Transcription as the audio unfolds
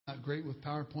not great with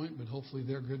PowerPoint, but hopefully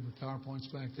they're good with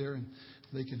PowerPoints back there and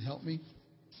they can help me.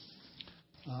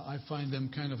 I find them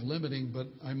kind of limiting, but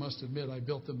I must admit I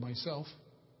built them myself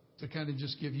to kind of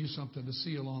just give you something to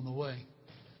see along the way.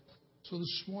 So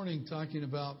this morning, talking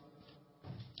about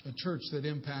a church that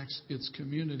impacts its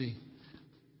community.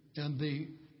 And the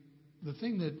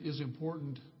thing that is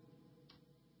important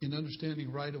in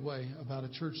understanding right away about a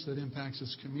church that impacts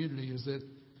its community is that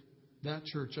that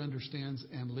church understands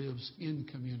and lives in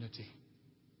community.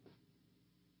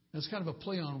 That's kind of a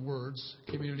play on words,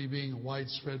 community being a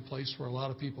widespread place where a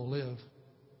lot of people live.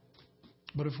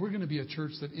 But if we're going to be a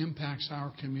church that impacts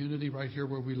our community right here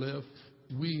where we live,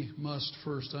 we must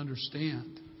first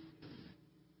understand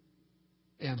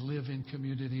and live in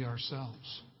community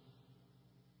ourselves.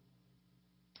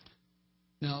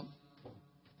 Now,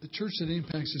 the church that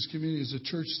impacts this community is a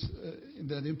church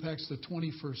that impacts the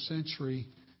 21st century.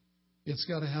 It's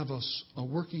got to have a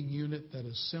working unit that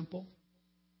is simple,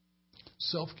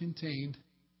 self-contained,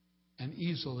 and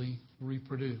easily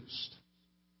reproduced.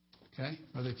 Okay?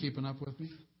 Are they keeping up with me?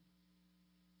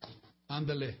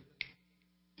 Ándale.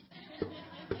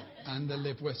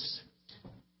 Ándale pues.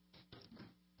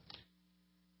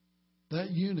 That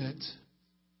unit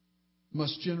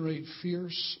must generate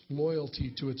fierce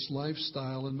loyalty to its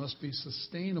lifestyle and must be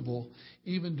sustainable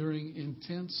even during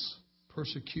intense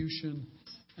persecution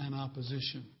and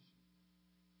opposition.